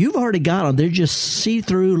 you've already got them. They're just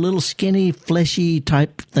see-through, little skinny, fleshy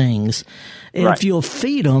type things. And if you'll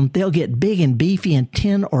feed them, they'll get big and beefy and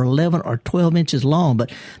 10 or 11 or 12 inches long.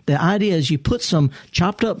 But the idea is you put some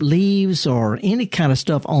chopped up leaves or any kind of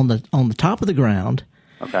stuff on the top of the ground.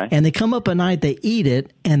 And they come up at night, they eat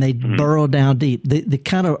it, and they burrow down deep. The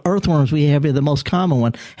kind of earthworms we have here, the most common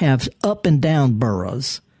one, have up and down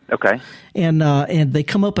burrows. And they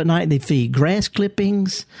come up at night and they feed grass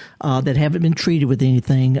clippings that haven't been treated with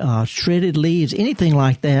anything, shredded leaves, anything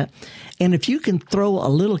like that. And if you can throw a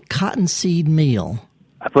little cottonseed meal.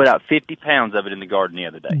 I put out 50 pounds of it in the garden the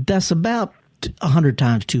other day. That's about 100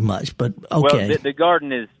 times too much, but okay. Well, the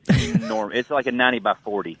garden is enormous. It's like a 90 by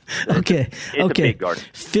 40. It's a big garden.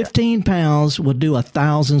 15 pounds will do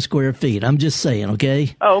 1,000 square feet. I'm just saying,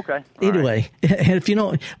 okay? Oh, okay. Anyway, if you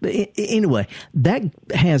know, anyway, that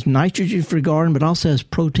has nitrogen for your garden, but also has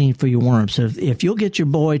protein for your worms. So if you'll get your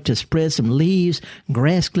boy to spread some leaves,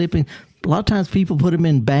 grass clipping. A lot of times people put them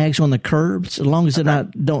in bags on the curbs, as long as they're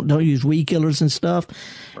don't use weed killers and stuff.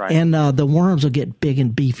 And the worms will get big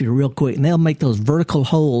and beefy real quick, and they'll make those vertical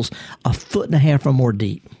holes 1.5 foot or more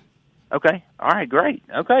deep. Okay. All right. Great.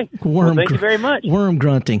 Okay. Well, thank you very much. Worm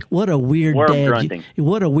grunting. What a weird dad.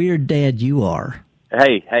 What a weird dad you are.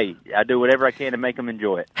 Hey, I do whatever I can to make them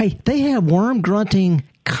enjoy it. Hey, they have worm grunting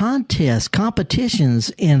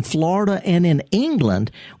competitions in Florida and in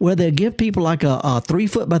England where they give people like a 3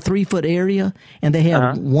 foot by 3 foot area, and they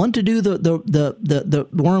have one to do the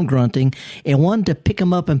worm grunting and one to pick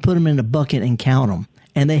them up and put them in a bucket and count them.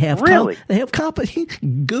 And they have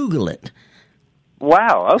Google it.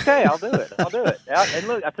 Wow. Okay, I'll do it. And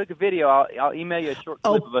look, I took a video. I'll email you a short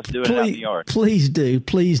clip of us doing it out in the yard. Please do.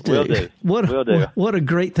 Will do. What a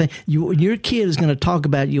great thing. Your kid is going to talk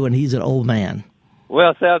about you when he's an old man.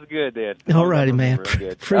 Well, sounds good then. All righty, man.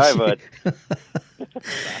 Good. All right, bud.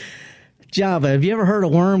 Java, have you ever heard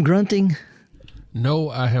of worm grunting? No,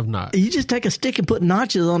 I have not. You just take a stick and put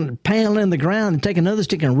notches on the panel in the ground and take another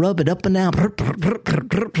stick and rub it up and down.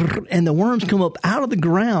 And the worms come up out of the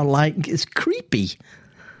ground like it's creepy.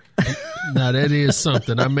 Now, that is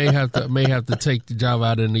something. I may have to take the Java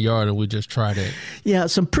out in the yard and we just try that. Yeah,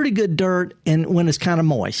 some pretty good dirt and when it's kind of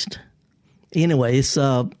moist. Anyway, it's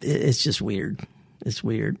just weird. It's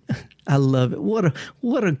weird. I love it.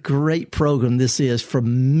 What a great program this is for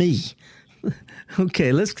me.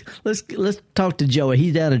 Okay, let's talk to Joey.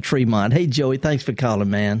 He's down in Tremont. Hey, Joey, thanks for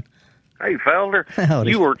calling, man. Hey, Felder.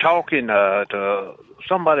 Howdy. You were talking to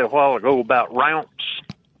somebody a while ago about rounce.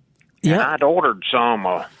 Yeah. And I'd ordered some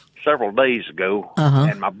several days ago,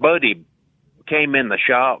 and my buddy came in the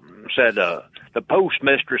shop and said, the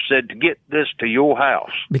postmistress said to get this to your house.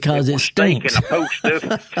 Because it stinks. A post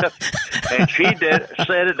and she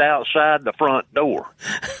set it outside the front door.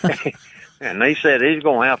 And they said he's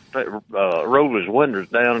going to have to roll his windows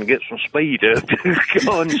down and get some speed up to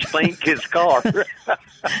go and stink his car.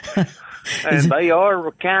 And they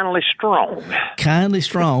are kindly strong. Kindly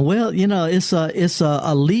strong. Well, it's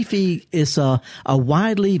a leafy, it's a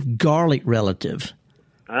wide leaf garlic relative.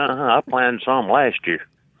 I planted some last year.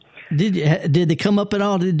 Did they come up at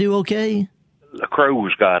all? Did they do okay? The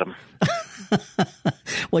crows got them.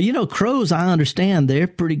 Well, crows, I understand they're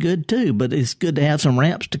pretty good too, but it's good to have some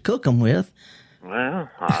ramps to cook them with. Well,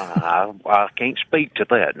 I can't speak to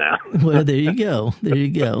that now. Well, there you go.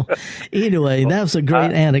 Anyway, that was a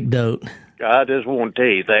great anecdote. I just want to tell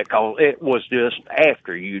you that because it was just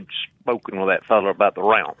after you'd spoken with that fellow about the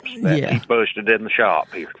ramps that he busted in the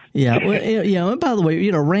shop here. Yeah, well, and by the way,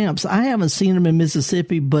 ramps, I haven't seen them in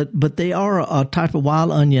Mississippi, but they are a type of wild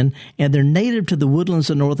onion, and they're native to the woodlands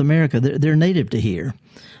of North America. They're native to here.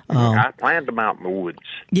 I planted them out in the woods.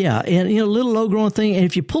 Yeah, and little low growing thing. And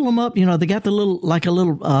if you pull them up, they got the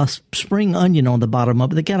little spring onion on the bottom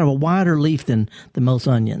of it. They got a wider leaf than most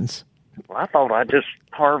onions. Well, I thought I'd just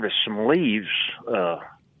harvest some leaves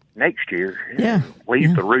next year. Yeah,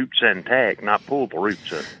 leave the roots intact, not pull the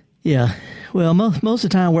roots up. Yeah, well, most of the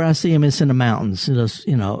time where I see them, it's in the mountains.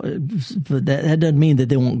 But that doesn't mean that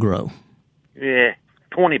they won't grow. Yeah,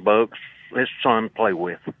 $20. Let son play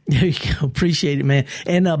with. There you go. Appreciate it, man.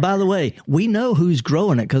 And by the way, we know who's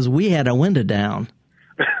growing it because we had our window down.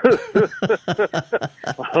 Well,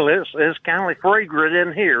 it's kind of fragrant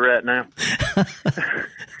in here right now.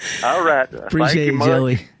 All right. Appreciate Thank you, it,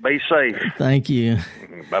 Joey. Be safe. Thank you.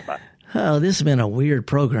 Bye-bye. Oh, this has been a weird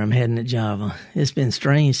program, hasn't it, Java? It's been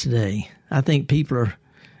strange today. I think people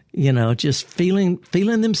are, just feeling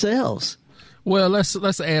themselves. Well,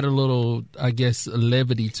 let's add a little, I guess,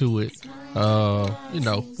 levity to it.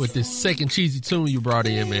 With this second cheesy tune you brought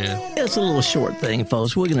in, man. It's a little short thing,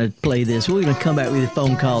 folks. We're going to play this. We're going to come back with your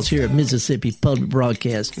phone calls here at Mississippi Public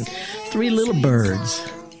Broadcasting. Three Little Birds.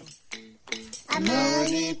 A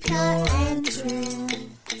melody pure and true,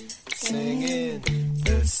 singing,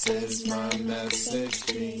 this is my message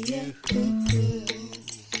to you.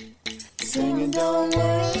 Singing, don't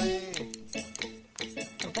worry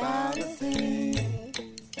about a thing,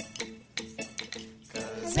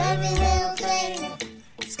 'cause every little thing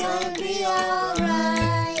is gonna be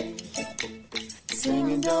alright.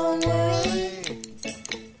 Singing, don't worry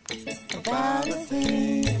about a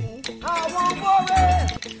thing, I won't worry,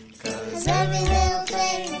 'cause every little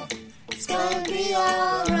thing is gonna be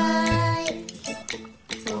alright.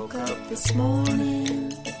 Woke up this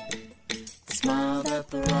morning, smiled at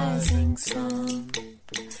the rising sun.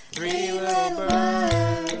 Three little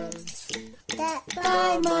birds that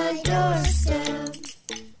by my doorstep,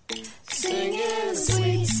 singing a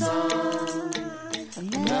sweet song, a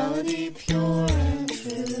melody pure and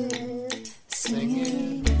true,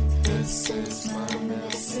 singing, this is my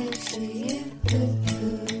message to you.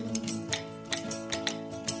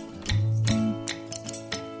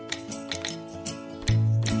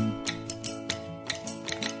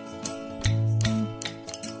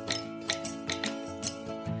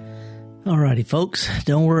 Alrighty, folks.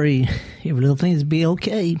 Don't worry. Every little thing's be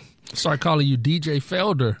okay. Start calling you DJ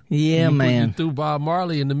Felder. Yeah, man. You threw Bob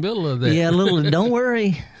Marley in the middle of that. Yeah, don't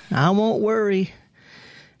worry. I won't worry.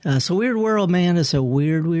 It's a weird world, man. It's a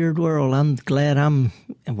weird, weird world. I'm glad I'm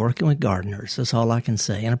working with gardeners. That's all I can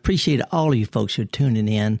say. And I appreciate all of you folks who are tuning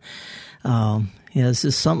in. This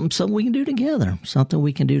is something we can do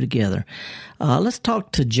together. Let's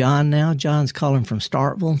talk to John now. John's calling from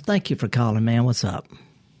Starkville. Thank you for calling, man. What's up?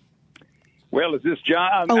 Well, is this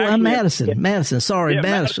John? I'm Madison. Madison. Sorry,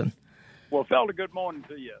 Madison. Well, Felder, good morning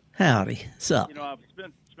to you. Howdy. What's up? I've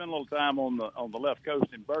spent a little time on the left coast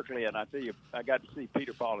in Berkeley, and I tell you, I got to see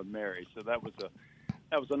Peter, Paul, and Mary. So that was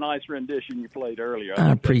a nice rendition you played earlier.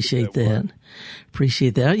 I appreciate that.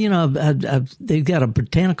 Appreciate that. They've got a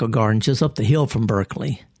botanical garden just up the hill from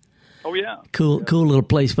Berkeley. Oh, yeah. Cool little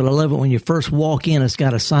place, but I love it when you first walk in, it's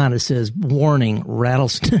got a sign that says, warning,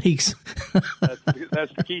 rattlesnakes.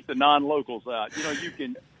 That's to keep the non-locals out. You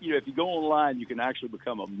can, if you go online, you can actually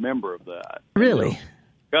become a member of that. Really?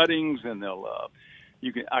 Cuttings, and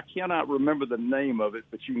I cannot remember the name of it,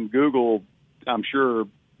 but you can Google, I'm sure,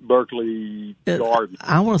 Berkeley Garden.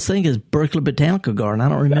 I want to think it's Berkeley Botanical Garden. I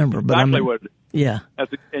don't remember. That's exactly what it is. Yeah.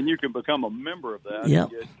 And you can become a member of that. Yep.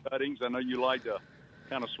 And get cuttings. I know you like to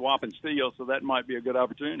kind of swap and steal, so that might be a good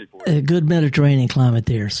opportunity for you. A good Mediterranean climate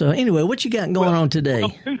there. So anyway, what you got going on today?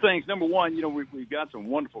 Two things. Number one, we've got some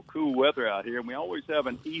wonderful cool weather out here, and we always have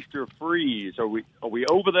an Easter freeze. Are we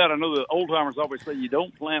over that? I know the old timers always say you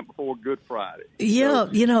don't plant before Good Friday. Yeah,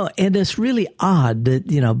 and it's really odd that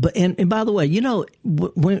but and by the way,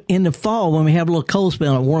 when in the fall when we have a little cold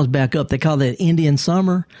spell and it warms back up, they call that Indian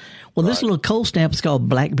summer. Well, This little cold snap is called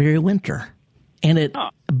Blackberry Winter.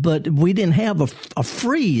 But we didn't have a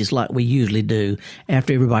freeze like we usually do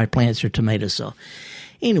after everybody plants their tomatoes. So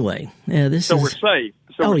anyway, we're safe.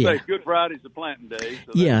 So we're safe. Good Friday's the planting day.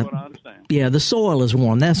 So that's what I understand. Yeah, the soil is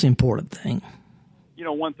warm. That's the important thing. You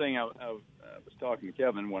know, one thing I was talking to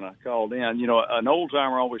Kevin when I called in. You know, an old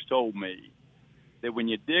timer always told me that when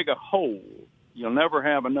you dig a hole, you'll never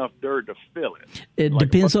have enough dirt to fill it. It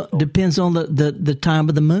depends on the time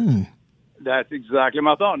of the moon. That's exactly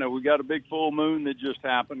my thought. Now, we've got a big full moon that just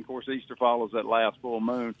happened. Of course, Easter follows that last full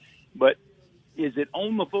moon. But is it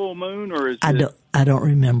on the full moon or is it? I don't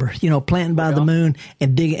remember. You know, planting by the moon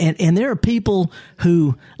and digging. And there are people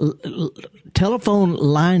who, telephone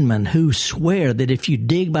linemen who swear that if you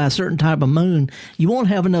dig by a certain type of moon, you won't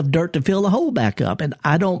have enough dirt to fill the hole back up. And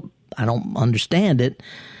I don't understand it.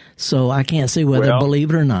 So I can't say whether I believe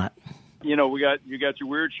it or not. You know, you got your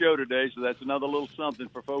weird show today, so that's another little something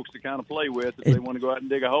for folks to kind of play with if they want to go out and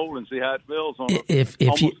dig a hole and see how it feels on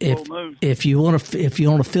full moon. If you want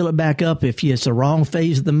to fill it back up, if it's the wrong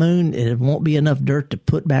phase of the moon, it won't be enough dirt to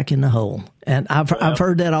put back in the hole. And I've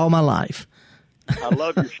heard that all my life. I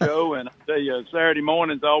love your show, and I tell you, Saturday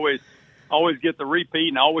mornings always get the repeat,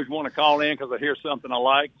 and I always want to call in because I hear something I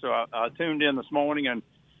like. So I tuned in this morning, and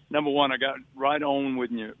number one, I got right on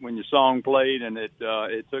when your song played, and it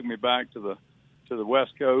took me back to the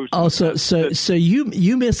West Coast. Oh, so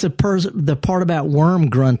you missed the part about worm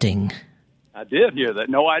grunting. I did hear that.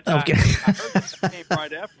 No, I heard that came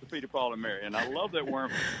right after Peter, Paul, and Mary, and I love that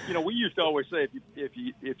worm. You know, we used to always say if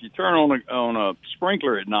you turn on a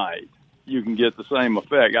sprinkler at night, you can get the same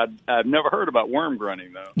effect. I've never heard about worm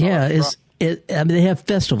grunting though. Yeah, I mean, they have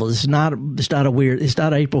festivals. It's not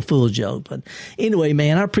an April Fool's joke. But anyway,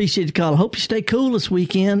 man, I appreciate the call. I hope you stay cool this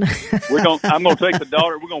weekend. I'm gonna take the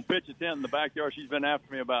daughter. We're gonna pitch a tent in the backyard. She's been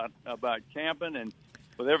after me about camping, and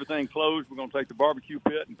with everything closed, we're gonna take the barbecue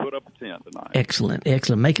pit and put up a tent tonight. Excellent.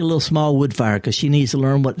 Make a little small wood fire because she needs to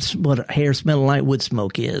learn what hair smelling like wood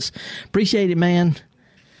smoke is. Appreciate it, man.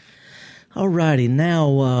 All righty,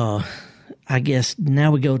 now I guess now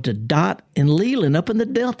we go to Dot and Leland up in the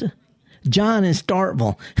Delta. John in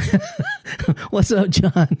Starkville. What's up,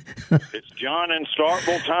 John? It's John in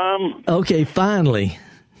Starkville time. Okay, finally.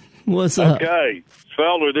 What's up? Okay,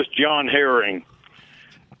 Felder, this is John Herring.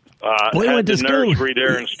 We had went to the school. nursery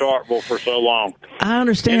there in Starkville for so long. I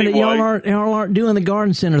understand that y'all aren't doing the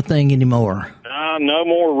garden center thing anymore. No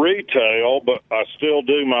more retail, but I still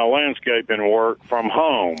do my landscaping work from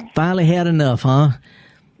home. Finally had enough, huh?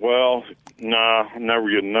 Well, no, never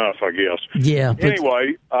get enough, I guess. Yeah.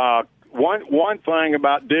 Anyway, one thing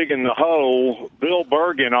about digging the hole, Bill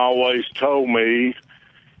Bergen always told me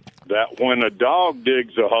that when a dog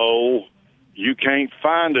digs a hole, you can't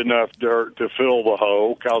find enough dirt to fill the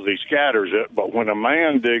hole because he scatters it. But when a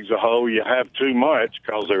man digs a hole, you have too much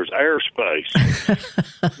because there's airspace.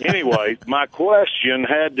 Anyway, my question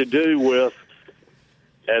had to do with,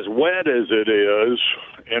 as wet as it is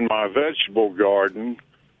in my vegetable garden,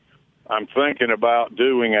 I'm thinking about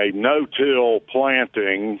doing a no-till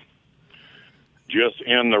planting just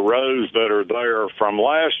in the rows that are there from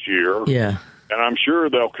last year. Yeah. And I'm sure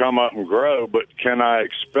they'll come up and grow, but can I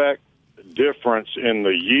expect difference in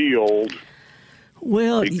the yield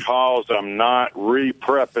because I'm not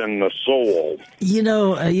re-prepping the soil?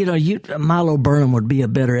 Milo Burnham would be a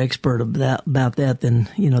better expert about that than,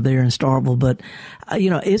 there in Starkville. But,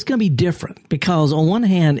 it's going to be different because on one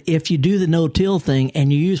hand, if you do the no-till thing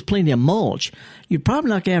and you use plenty of mulch, you're probably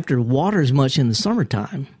not going to have to water as much in the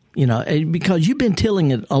summertime, because you've been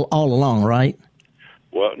tilling it all along, right?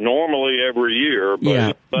 Well, normally every year, but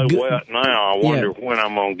it's so wet now, I wonder when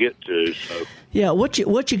I'm going to get to. So. Yeah, what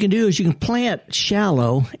you can do is you can plant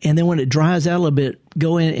shallow, and then when it dries out a little bit,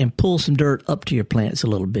 go in and pull some dirt up to your plants a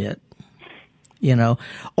little bit,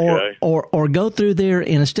 or go through there and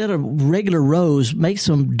instead of regular rows, make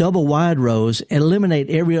some double wide rows and eliminate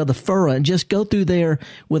every other furrow and just go through there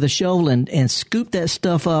with a shovel and scoop that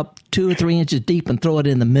stuff up 2 or 3 inches deep and throw it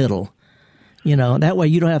in the middle. That way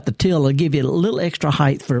you don't have to till. It'll give you a little extra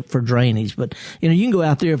height for drainage. But, you can go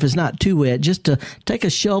out there if it's not too wet, just to take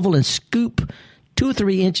a shovel and scoop 2 or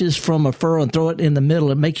 3 inches from a furrow and throw it in the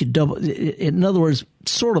middle and make you double. In other words,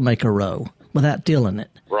 sort of make a row without tilling it.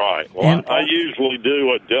 Right. Well, I usually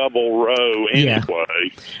do a double row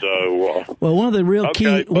anyway. So, well, one of the real key.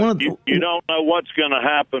 You don't know what's going to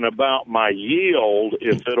happen about my yield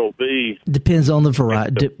if it'll be. Depends on the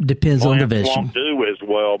variety. Depends on the vegetable. Won't do as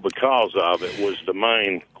well because of it was the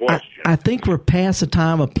main question. I think we're past the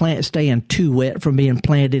time of plants staying too wet from being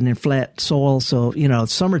planted in flat soil. So,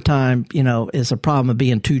 summertime, is a problem of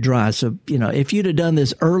being too dry. So, if you'd have done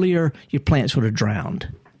this earlier, your plants would have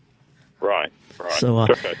drowned. Right. Right. So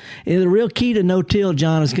Okay. the real key to no-till,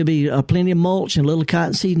 John, is going to be plenty of mulch and a little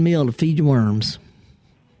cottonseed meal to feed your worms.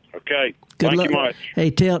 Okay. Good Thank luck. you much. Hey,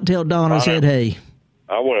 tell Don I said hey.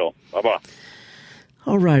 I will. Bye-bye.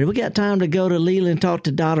 All right, we got time to go to Leland and talk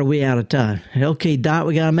to Dot, or we out of time? Okay, Dot,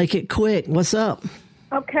 we got to make it quick. What's up?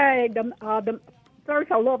 Okay,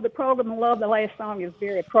 first, I love the program. I love the last song. It's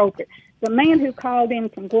very appropriate. The man who called in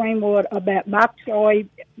from Greenwood about bok choy,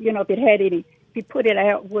 if you put it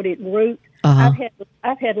out, would it root? Uh-huh.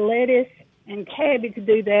 I've had lettuce and cabbage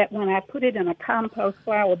do that when I put it in a compost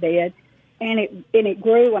flower bed, and it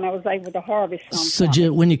grew, and I was able to harvest some.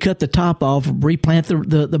 So when you cut the top off, replant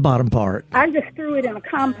the bottom part. I just threw it in a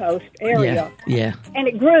compost area. Yeah. And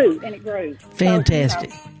it grew.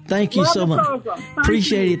 Fantastic. Thank you so much.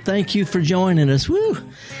 Appreciate it. Thank you for joining us. Woo!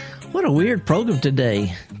 What a weird program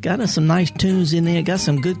today. Got us some nice tunes in there. Got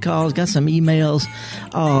some good calls. Got some emails.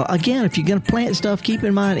 Again, if you're going to plant stuff, keep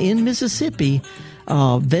in mind in Mississippi,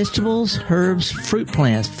 vegetables, herbs, fruit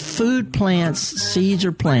plants, food plants, seeds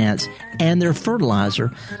or plants, and their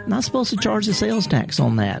fertilizer, not supposed to charge the sales tax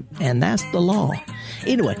on that. And that's the law.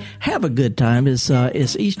 Anyway, have a good time. It's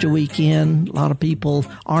Easter weekend. A lot of people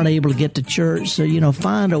aren't able to get to church. So,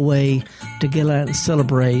 find a way to get out and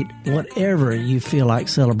celebrate whatever you feel like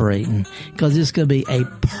celebrating, because it's going to be a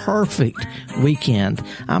perfect weekend.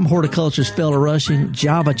 I'm Horticulturist Fella Rushing,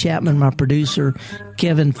 Java Chapman, my producer,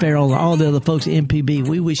 Kevin Farrell, all the other folks at MPB.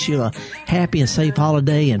 We wish you a happy and safe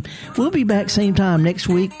holiday, and we'll be back same time next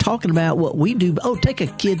week talking about what we do. Oh, take a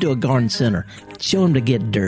kid to a garden center. Show them to get dirty.